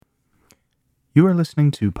You are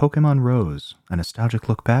listening to Pokémon Rose, a nostalgic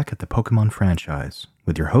look back at the Pokémon franchise,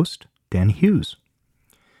 with your host, Dan Hughes.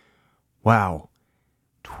 Wow,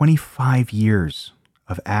 25 years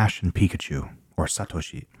of Ash and Pikachu, or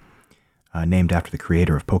Satoshi, named after the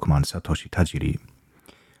creator of Pokemon, Satoshi Tajiri.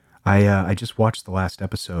 I just watched the last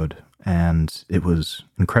episode, and it was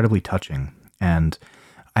incredibly touching, and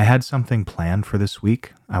I had something planned for this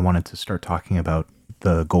week. I wanted to start talking about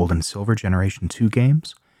the Gold and Silver Generation 2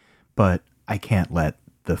 games, but I can't let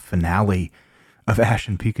the finale of Ash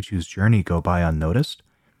and Pikachu's journey go by unnoticed.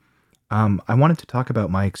 I wanted to talk about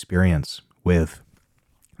my experience with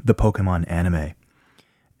the Pokemon anime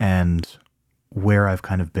and where I've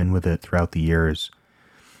kind of been with it throughout the years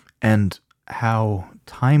and how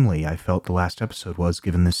timely I felt the last episode was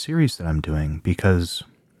given this series that I'm doing, because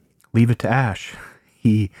leave it to Ash.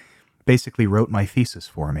 He basically wrote my thesis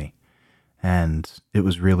for me, and it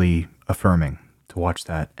was really affirming to watch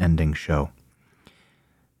that ending show.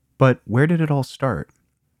 But where did it all start?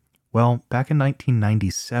 Well, back in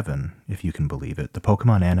 1997, if you can believe it, the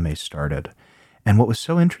Pokemon anime started. And what was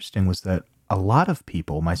so interesting was that a lot of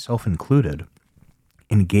people, myself included,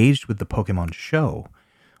 engaged with the Pokemon show,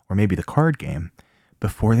 or maybe the card game,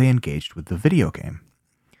 before they engaged with the video game.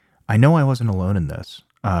 I know I wasn't alone in this.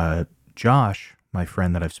 Josh, my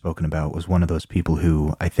friend that I've spoken about, was one of those people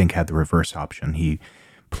who I think had the reverse option. He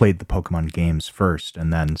played the Pokemon games first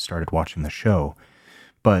and then started watching the show.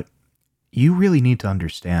 But you really need to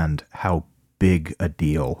understand how big a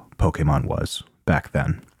deal Pokemon was back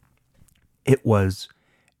then. It was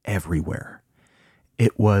everywhere.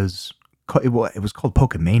 It was called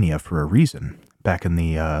Pokemania for a reason back in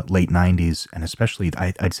the late 90s, and especially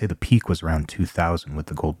I'd say the peak was around 2000 with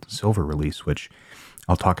the Gold and Silver release, which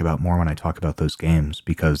I'll talk about more when I talk about those games,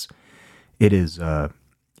 because it is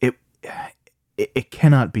it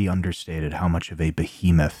cannot be understated how much of a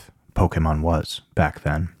behemoth Pokemon was back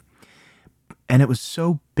then. And it was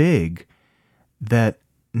so big that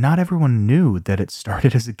not everyone knew that it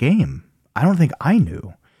started as a game. I don't think I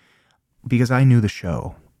knew, because I knew the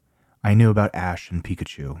show. I knew about Ash and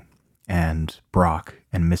Pikachu and Brock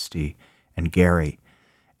and Misty and Gary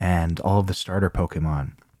and all of the starter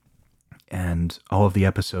Pokemon and all of the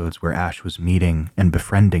episodes where Ash was meeting and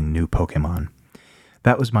befriending new Pokemon.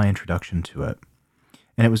 That was my introduction to it.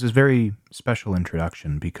 And it was a very special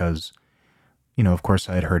introduction because, of course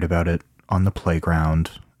I had heard about it on the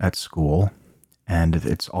playground at school, and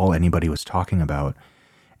it's all anybody was talking about.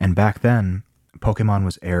 And back then, Pokemon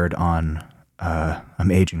was aired on,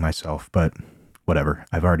 I'm aging myself, but whatever.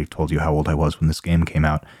 I've already told you how old I was when this game came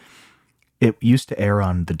out. It used to air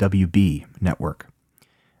on the WB network,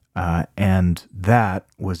 and that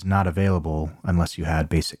was not available unless you had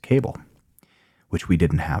basic cable, which we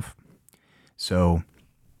didn't have. So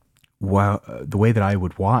the way that I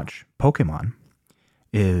would watch Pokemon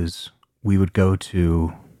is we would go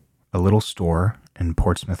to a little store in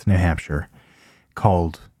Portsmouth, New Hampshire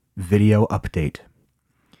called Video Update,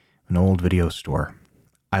 an old video store.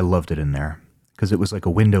 I loved it in there because it was like a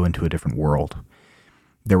window into a different world.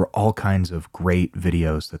 There were all kinds of great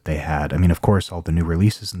videos that they had. I mean, of course, all the new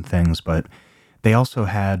releases and things, but they also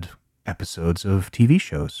had episodes of TV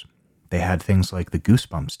shows. They had things like the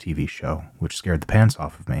Goosebumps TV show, which scared the pants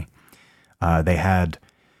off of me. They had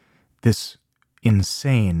this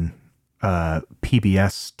insane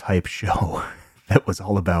PBS type show that was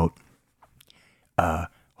all about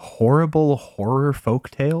horrible horror folk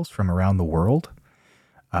tales from around the world.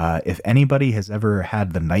 If anybody has ever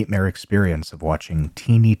had the nightmare experience of watching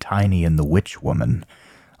Teeny Tiny and the Witch Woman,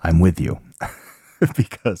 I'm with you.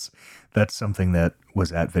 Because that's something that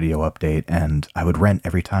was at Video Update, and I would rent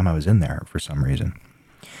every time I was in there for some reason.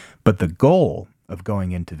 But the goal of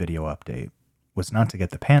going into Video Update was not to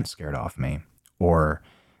get the pants scared off me, or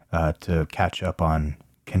to catch up on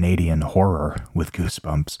Canadian horror with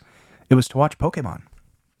Goosebumps. It was to watch Pokemon,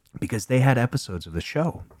 because they had episodes of the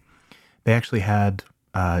show. They actually had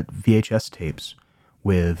VHS tapes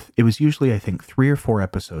with, it was usually, I think, 3 or 4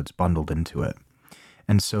 episodes bundled into it.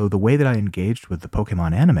 And so the way that I engaged with the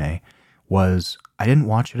Pokemon anime was I didn't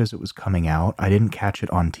watch it as it was coming out. I didn't catch it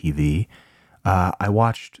on TV. I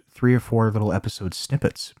watched 3 or 4 little episode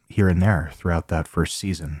snippets here and there throughout that first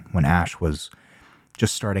season when Ash was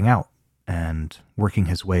just starting out and working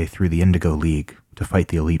his way through the Indigo League to fight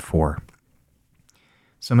the Elite Four.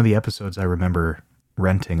 Some of the episodes I remember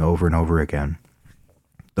renting over and over again.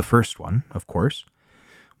 The first one, of course,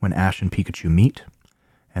 when Ash and Pikachu meet,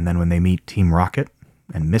 and then when they meet Team Rocket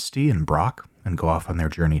and Misty and Brock and go off on their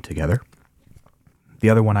journey together. The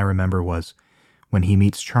other one I remember was when he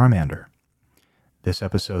meets Charmander. This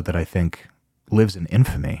episode that I think lives in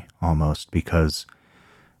infamy almost, because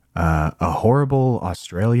A horrible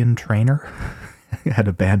Australian trainer had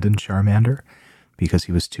abandoned Charmander because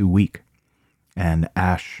he was too weak, and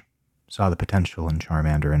Ash saw the potential in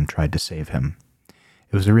Charmander and tried to save him.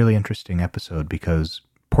 It was a really interesting episode because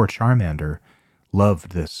poor Charmander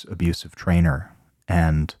loved this abusive trainer,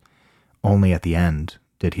 and only at the end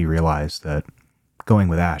did he realize that going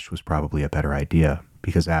with Ash was probably a better idea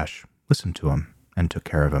because Ash listened to him and took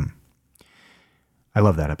care of him. I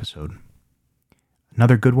love that episode.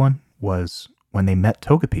 Another good one was when they met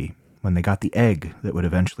Togepi, when they got the egg that would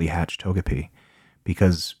eventually hatch Togepi,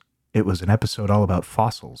 because it was an episode all about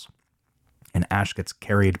fossils. And Ash gets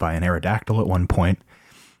carried by an Aerodactyl at one point,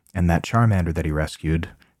 and that Charmander that he rescued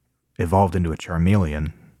evolved into a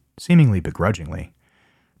Charmeleon, seemingly begrudgingly,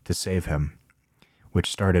 to save him,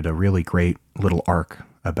 which started a really great little arc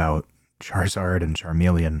about Charizard and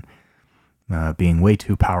Charmeleon being way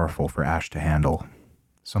too powerful for Ash to handle.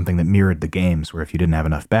 Something that mirrored the games where if you didn't have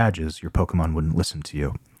enough badges, your Pokemon wouldn't listen to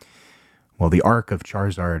you. Well, the arc of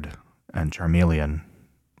Charizard and Charmeleon,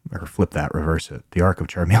 or flip that, reverse it, the arc of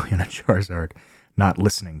Charmeleon and Charizard not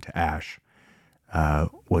listening to Ash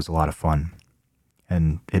was a lot of fun.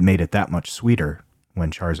 And it made it that much sweeter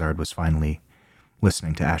when Charizard was finally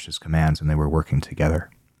listening to Ash's commands and they were working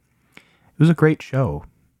together. It was a great show.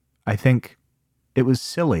 I think it was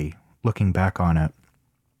silly looking back on it,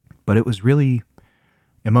 but it was really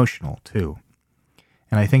emotional too.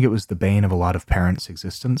 And I think it was the bane of a lot of parents'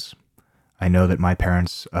 existence. I know that my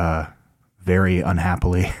parents very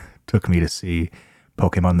unhappily took me to see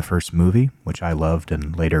Pokemon the first movie, which I loved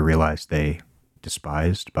and later realized they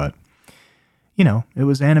despised. But, you know, it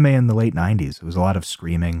was anime in the late 90s. It was a lot of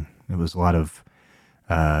screaming. It was a lot of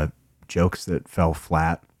jokes that fell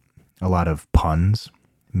flat, a lot of puns.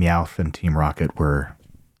 Meowth and Team Rocket were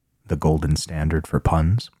the golden standard for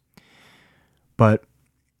puns. But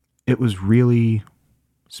it was really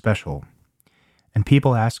special. And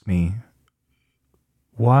people ask me,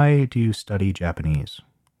 why do you study Japanese?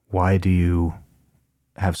 Why do you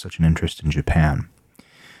have such an interest in Japan?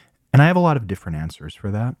 And I have a lot of different answers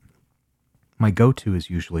for that. My go-to is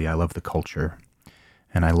usually I love the culture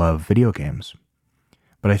and I love video games.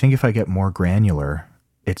 But I think if I get more granular,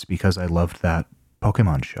 it's because I loved that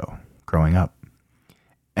Pokemon show growing up.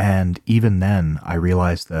 And even then, I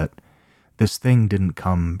realized that this thing didn't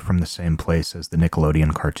come from the same place as the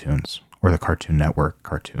Nickelodeon cartoons or the Cartoon Network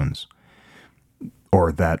cartoons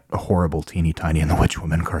or that horrible Teeny Tiny and the Witch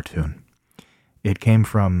Woman cartoon. It came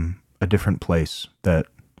from a different place that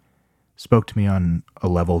spoke to me on a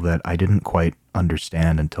level that I didn't quite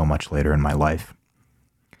understand until much later in my life.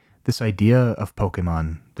 This idea of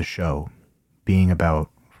Pokemon, the show, being about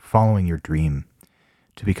following your dream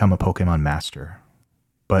to become a Pokemon master,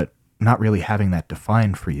 but not really having that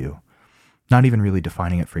defined for you, not even really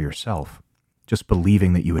defining it for yourself, just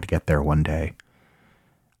believing that you would get there one day.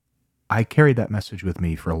 I carried that message with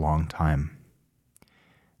me for a long time.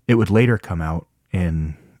 It would later come out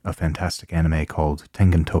in a fantastic anime called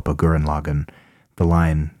Tengen Toppa Gurren Lagann, the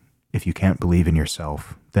line, "If you can't believe in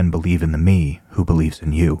yourself, then believe in the me who believes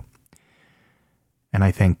in you." And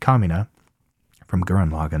I think Kamina from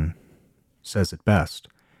Gurren Lagann says it best,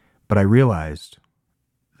 but I realized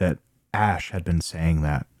that Ash had been saying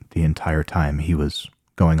that the entire time he was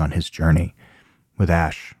going on his journey, with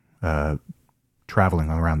Ash traveling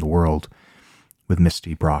around the world with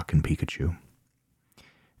Misty, Brock, and Pikachu.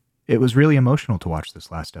 It was really emotional to watch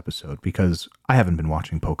this last episode because I haven't been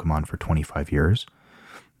watching Pokemon for 25 years.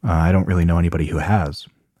 I don't really know anybody who has.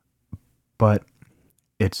 But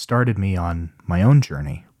it started me on my own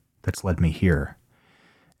journey that's led me here.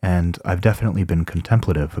 And I've definitely been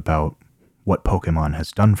contemplative about what Pokemon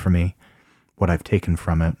has done for me, what I've taken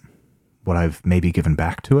from it, what I've maybe given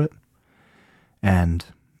back to it. And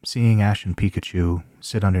seeing Ash and Pikachu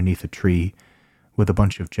sit underneath a tree with a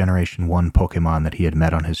bunch of Generation 1 Pokemon that he had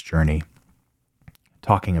met on his journey,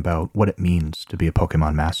 talking about what it means to be a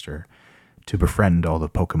Pokemon master, to befriend all the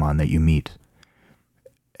Pokemon that you meet.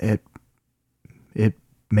 It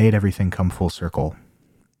made everything come full circle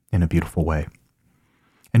in a beautiful way.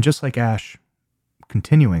 And just like Ash,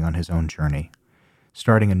 continuing on his own journey,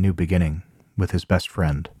 starting a new beginning with his best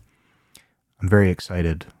friend, I'm very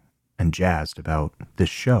excited and jazzed about this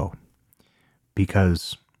show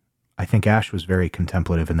because I think Ash was very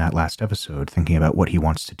contemplative in that last episode, thinking about what he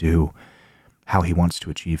wants to do, how he wants to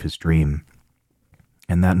achieve his dream.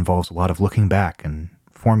 And that involves a lot of looking back and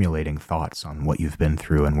formulating thoughts on what you've been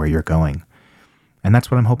through and where you're going. And that's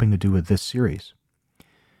what I'm hoping to do with this series.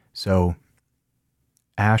 So,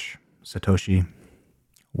 Ash, Satoshi,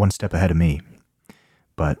 one step ahead of me,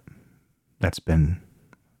 but that's been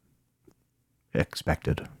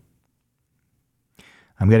expected.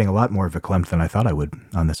 I'm getting a lot more verklempt than I thought I would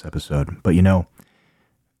on this episode. But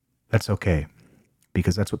that's okay,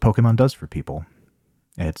 because that's what Pokemon does for people.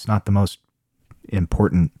 It's not the most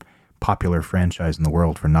important, popular franchise in the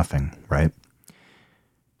world for nothing, right?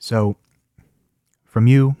 So, from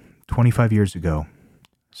you, 25 years ago,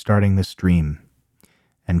 starting this dream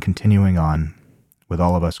and continuing on with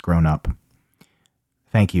all of us grown up,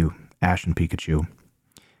 thank you, Ash and Pikachu.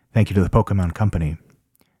 Thank you to the Pokemon Company,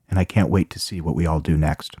 and I can't wait to see what we all do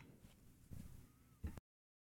next.